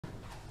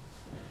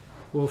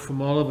Well,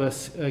 from all of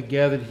us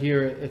gathered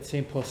here at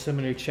St. Paul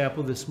Seminary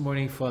Chapel this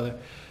morning, Father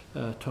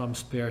Tom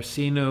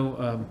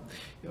Sparacino,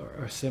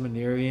 our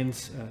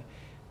seminarians,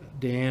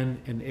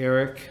 Dan and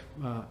Eric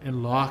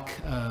and Locke,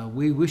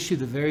 we wish you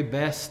the very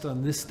best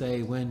on this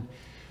day when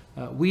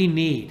we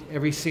need,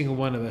 every single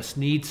one of us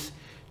needs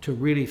to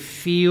really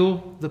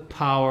feel the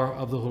power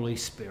of the Holy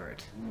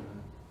Spirit.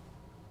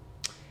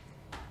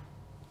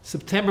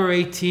 September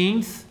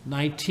 18th,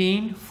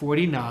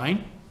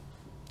 1949.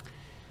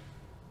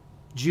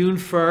 June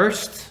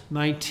 1st,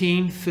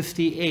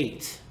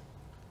 1958.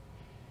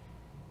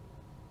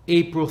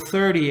 April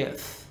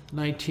 30th,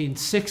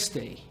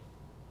 1960.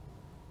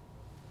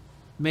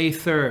 May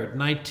 3rd,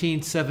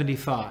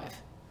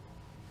 1975.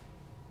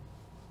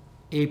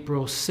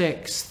 April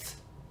 6th,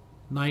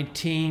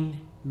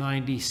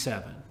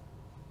 1997.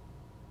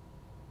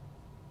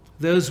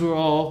 Those were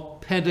all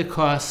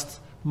Pentecost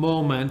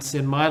moments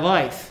in my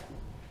life.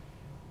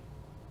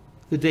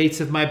 The dates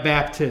of my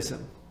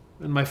baptism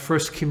and my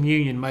first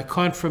communion, my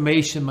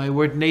confirmation, my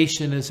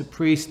ordination as a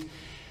priest,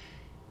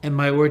 and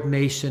my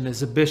ordination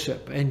as a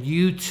bishop. And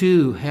you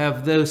too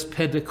have those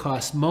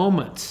Pentecost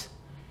moments.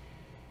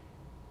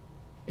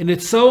 And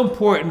it's so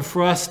important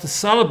for us to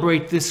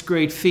celebrate this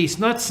great feast,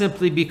 not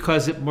simply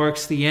because it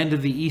marks the end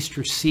of the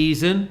Easter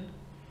season,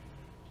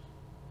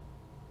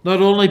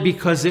 not only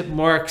because it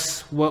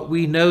marks what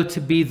we know to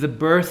be the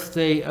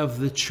birthday of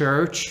the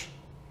church,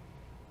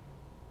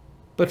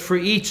 but for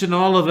each and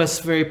all of us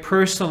very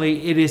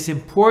personally, it is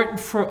important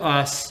for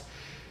us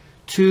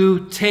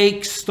to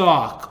take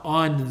stock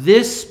on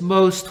this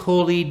most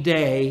holy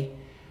day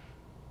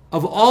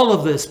of all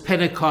of those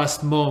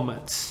Pentecost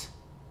moments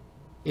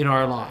in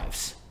our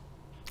lives.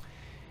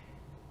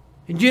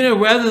 And you know,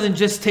 rather than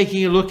just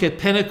taking a look at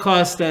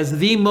Pentecost as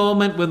the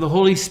moment when the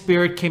Holy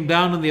Spirit came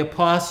down on the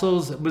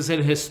apostles, it was a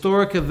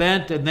historic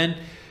event, and then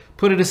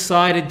put it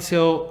aside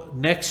until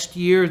next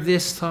year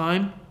this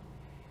time,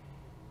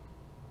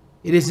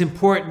 it is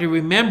important to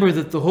remember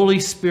that the Holy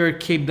Spirit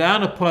came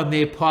down upon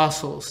the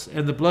apostles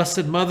and the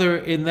Blessed Mother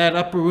in that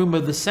upper room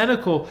of the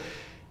cenacle,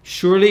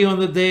 surely on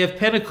the day of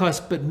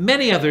Pentecost, but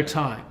many other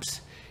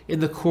times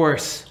in the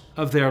course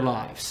of their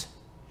lives.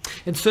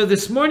 And so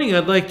this morning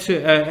I'd like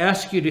to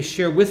ask you to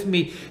share with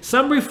me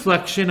some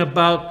reflection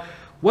about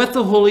what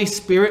the Holy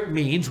Spirit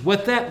means,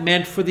 what that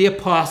meant for the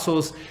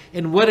apostles,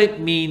 and what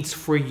it means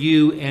for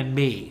you and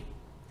me.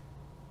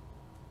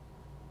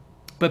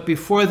 But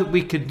before that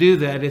we could do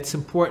that, it's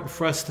important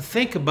for us to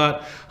think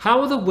about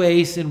how are the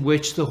ways in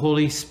which the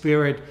Holy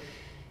Spirit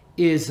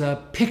is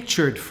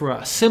pictured for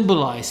us,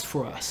 symbolized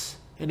for us.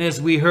 And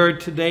as we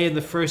heard today in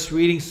the first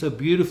reading, so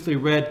beautifully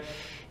read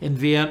in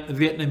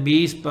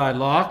Vietnamese by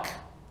Locke,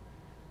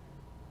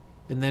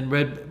 and then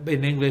read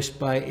in English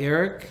by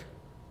Eric,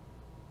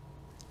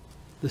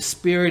 the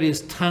Spirit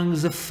is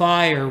tongues of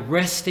fire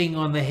resting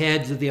on the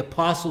heads of the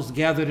apostles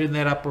gathered in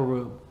that upper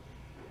room.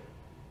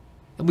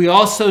 And we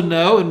also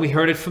know, and we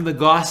heard it from the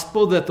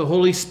gospel, that the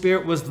Holy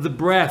Spirit was the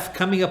breath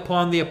coming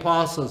upon the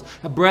apostles,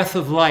 a breath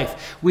of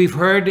life. We've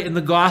heard in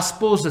the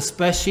gospels,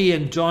 especially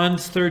in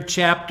John's 3rd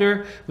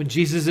chapter, when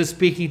Jesus is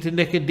speaking to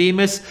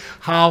Nicodemus,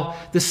 how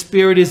the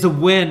Spirit is a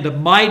wind, a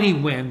mighty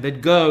wind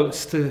that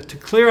goes to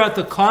clear out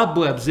the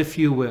cobwebs, if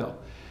you will.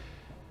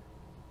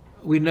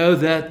 We know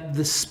that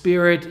the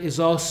Spirit is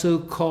also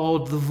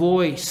called the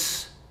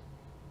voice,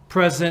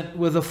 present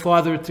with the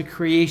Father at the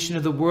creation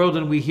of the world,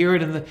 and we hear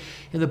it in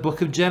the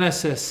book of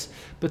Genesis.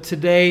 But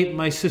today,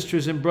 my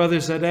sisters and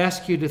brothers, I'd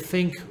ask you to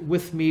think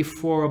with me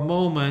for a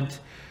moment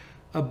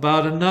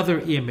about another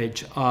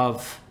image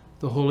of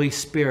the Holy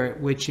Spirit,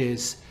 which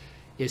is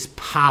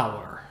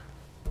power.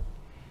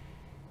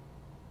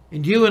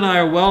 And you and I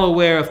are well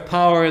aware of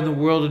power in the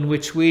world in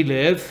which we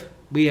live.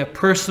 We have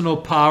personal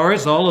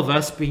powers, all of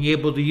us being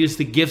able to use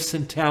the gifts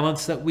and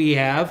talents that we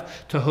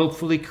have to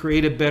hopefully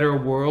create a better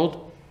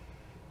world.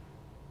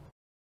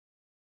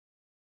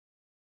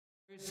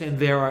 And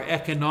there are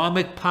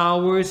economic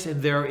powers,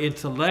 and there are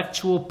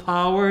intellectual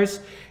powers,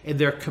 and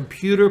there are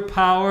computer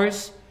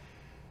powers,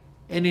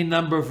 any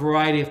number of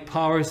variety of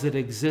powers that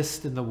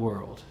exist in the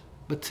world.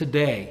 But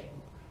today,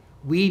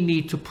 we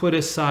need to put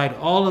aside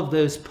all of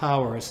those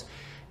powers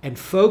and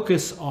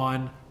focus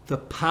on the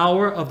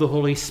power of the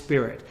Holy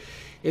Spirit.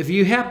 If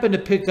you happen to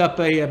pick up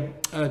a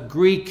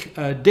Greek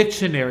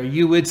dictionary,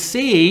 you would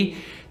see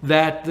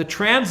that the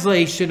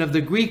translation of the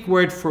Greek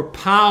word for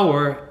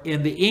power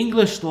in the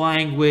English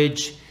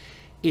language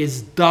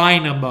is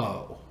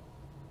dynamo.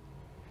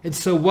 And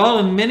so while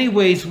in many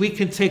ways we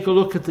can take a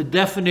look at the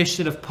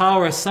definition of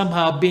power as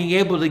somehow being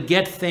able to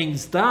get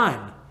things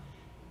done,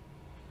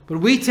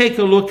 when we take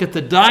a look at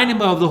the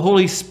dynamo of the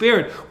Holy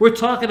Spirit, we're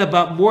talking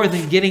about more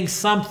than getting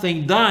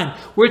something done.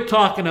 We're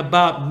talking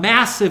about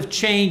massive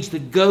change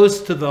that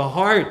goes to the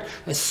heart,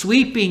 a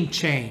sweeping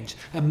change,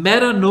 a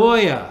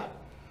metanoia,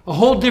 a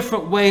whole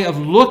different way of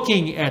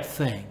looking at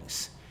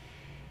things.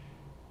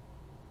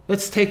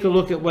 Let's take a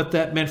look at what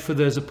that meant for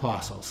those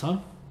apostles, huh?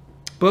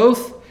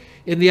 Both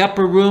in the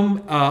upper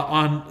room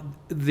on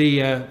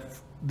the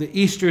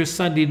Easter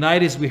Sunday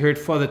night, as we heard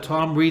Father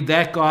Tom read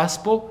that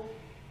gospel,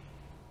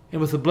 and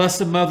with the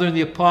Blessed Mother and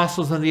the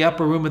apostles in the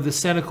upper room of the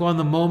cenacle on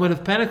the moment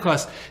of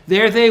Pentecost.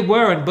 There they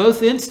were in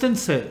both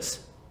instances.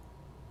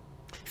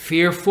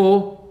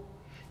 Fearful,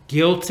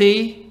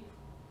 guilty,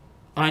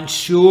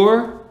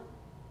 unsure.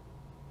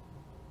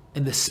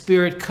 And the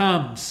Spirit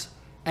comes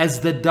as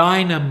the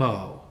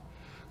dynamo,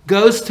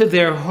 goes to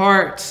their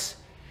hearts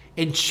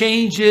and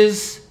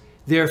changes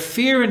their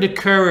fear into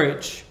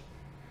courage,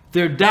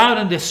 their doubt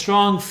into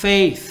strong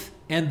faith,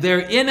 and their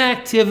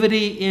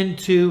inactivity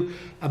into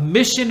a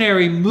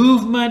missionary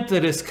movement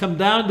that has come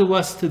down to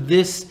us to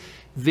this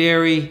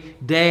very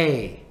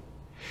day.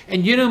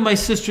 And you know, my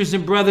sisters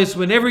and brothers,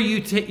 whenever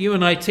you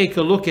and I take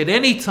a look at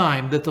any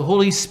time that the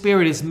Holy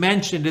Spirit is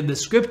mentioned in the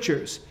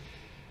Scriptures,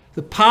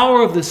 the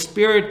power of the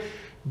Spirit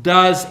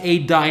does a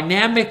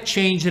dynamic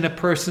change in a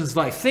person's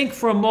life. Think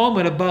for a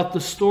moment about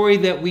the story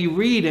that we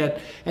read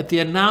at the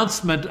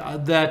announcement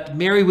that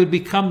Mary would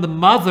become the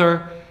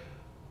mother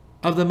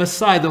of the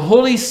Messiah. The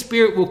Holy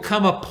Spirit will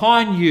come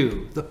upon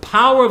you. The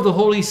power of the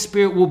Holy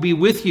Spirit will be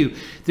with you.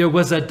 There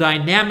was a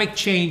dynamic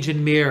change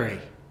in Mary.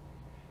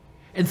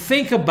 And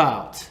think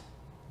about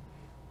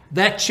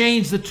that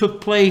change that took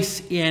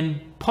place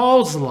in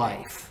Paul's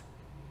life,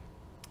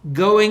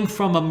 going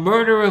from a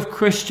murderer of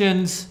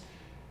Christians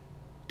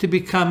to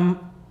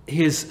become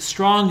his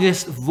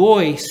strongest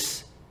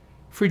voice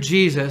for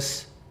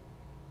Jesus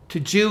to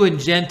Jew and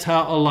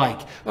Gentile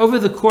alike. Over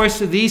the course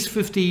of these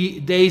 50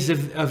 days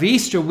of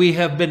Easter, we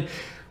have been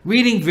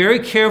reading very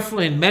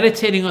carefully and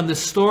meditating on the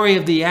story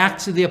of the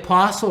Acts of the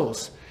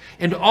Apostles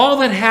and all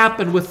that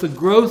happened with the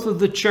growth of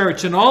the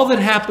church and all that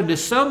happened to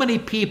so many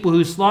people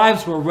whose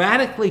lives were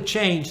radically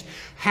changed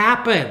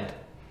happened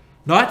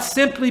not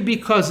simply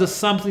because of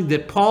something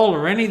that Paul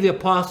or any of the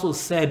apostles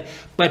said,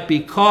 but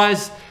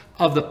because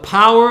of the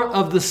power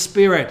of the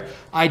Spirit,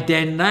 a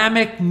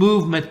dynamic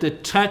movement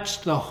that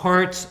touched the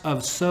hearts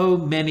of so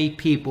many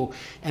people,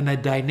 and a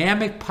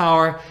dynamic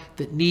power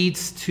that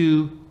needs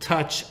to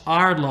touch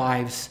our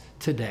lives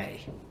today.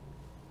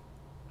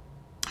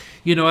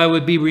 You know, I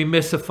would be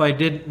remiss if I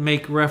didn't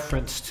make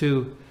reference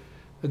to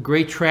a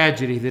great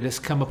tragedy that has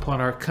come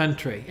upon our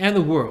country and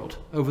the world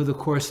over the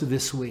course of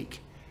this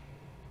week.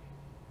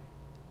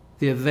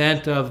 The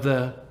event of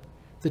the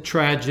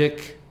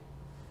tragic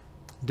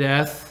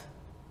death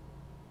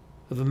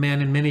of a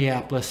man in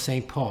Minneapolis,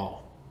 St.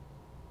 Paul.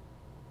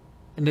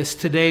 And as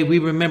today we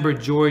remember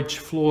George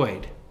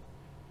Floyd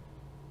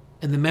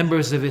and the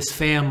members of his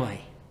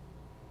family,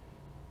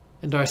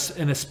 and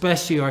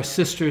especially our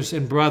sisters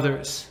and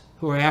brothers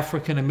who are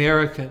African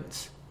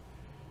Americans.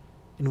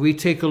 And we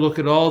take a look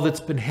at all that's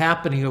been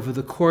happening over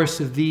the course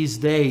of these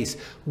days.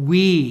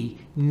 We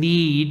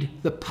need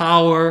the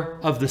power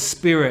of the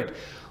Spirit.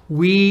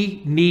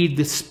 We need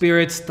the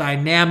Spirit's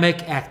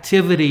dynamic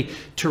activity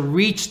to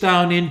reach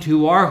down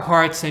into our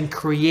hearts and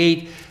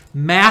create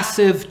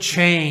massive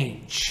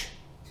change.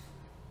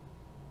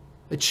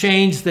 A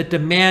change that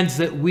demands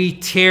that we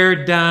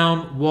tear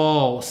down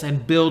walls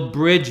and build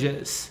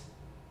bridges.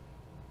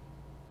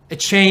 A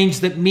change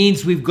that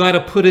means we've got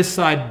to put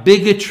aside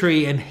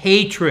bigotry and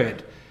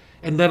hatred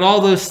and let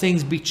all those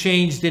things be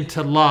changed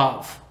into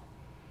love.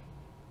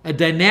 A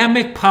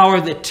dynamic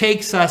power that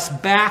takes us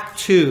back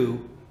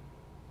to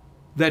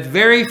that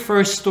very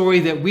first story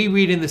that we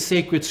read in the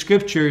sacred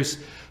scriptures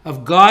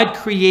of God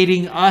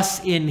creating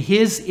us in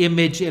His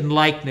image and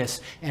likeness,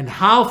 and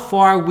how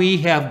far we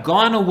have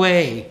gone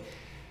away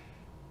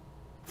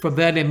from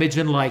that image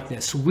and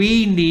likeness.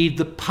 We need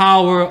the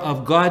power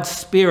of God's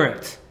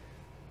Spirit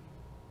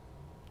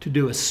to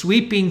do a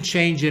sweeping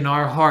change in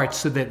our hearts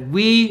so that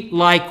we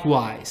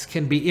likewise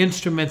can be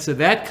instruments of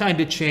that kind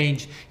of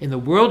change in the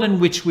world in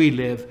which we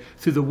live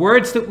through the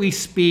words that we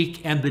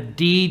speak and the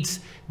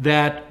deeds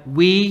that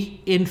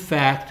we in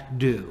fact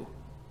do.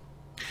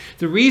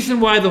 The reason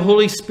why the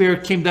Holy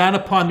Spirit came down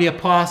upon the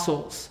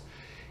apostles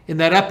in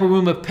that upper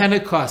room of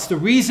Pentecost, the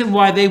reason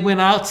why they went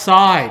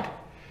outside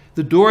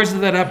the doors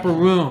of that upper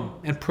room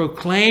and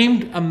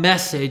proclaimed a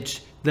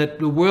message that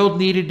the world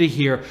needed to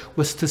hear,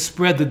 was to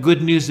spread the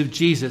good news of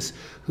Jesus,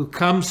 who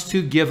comes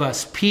to give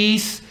us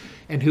peace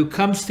and who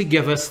comes to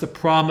give us the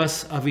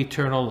promise of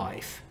eternal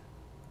life.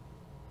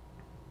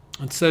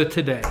 And so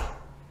today,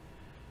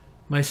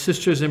 my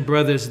sisters and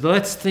brothers,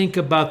 let's think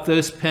about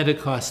those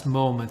Pentecost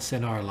moments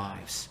in our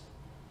lives.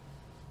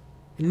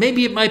 And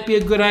maybe it might be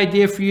a good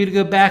idea for you to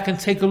go back and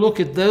take a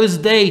look at those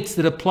dates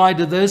that apply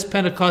to those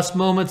Pentecost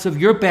moments of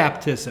your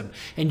baptism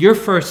and your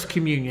first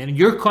communion and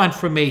your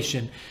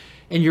confirmation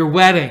and your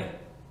wedding.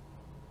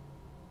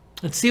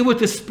 And see what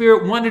the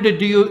Spirit wanted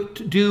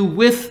to do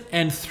with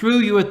and through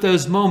you at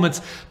those moments.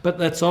 But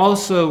let's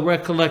also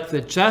recollect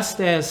that just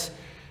as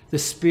the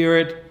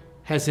Spirit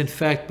has in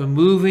fact been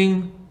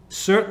moving,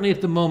 certainly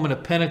at the moment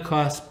of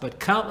Pentecost, but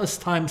countless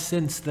times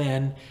since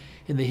then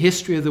in the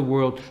history of the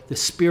world, the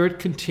Spirit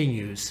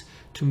continues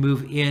to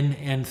move in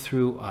and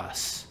through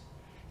us.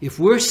 If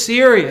we're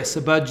serious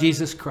about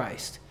Jesus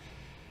Christ,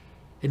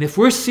 and if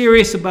we're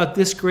serious about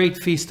this great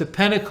feast of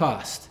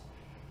Pentecost,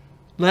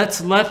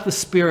 Let's let the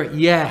Spirit,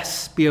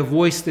 yes, be a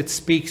voice that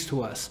speaks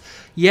to us.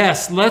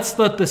 Yes, let's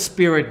let the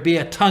Spirit be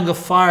a tongue of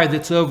fire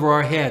that's over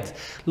our heads.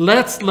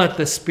 Let's let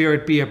the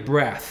Spirit be a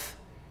breath,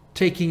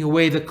 taking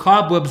away the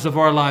cobwebs of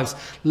our lives.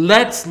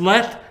 Let's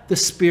let the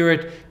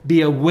Spirit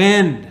be a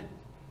wind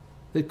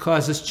that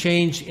causes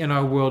change in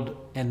our world.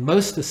 And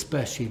most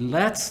especially,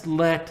 let's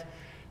let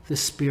the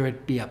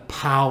Spirit be a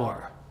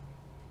power,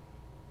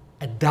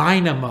 a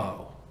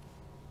dynamo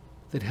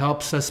that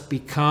helps us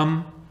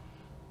become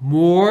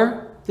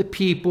more the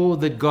people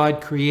that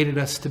God created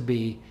us to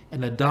be,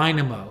 and a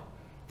dynamo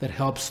that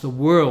helps the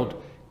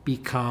world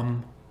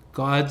become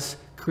God's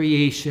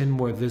creation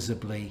more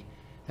visibly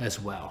as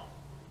well.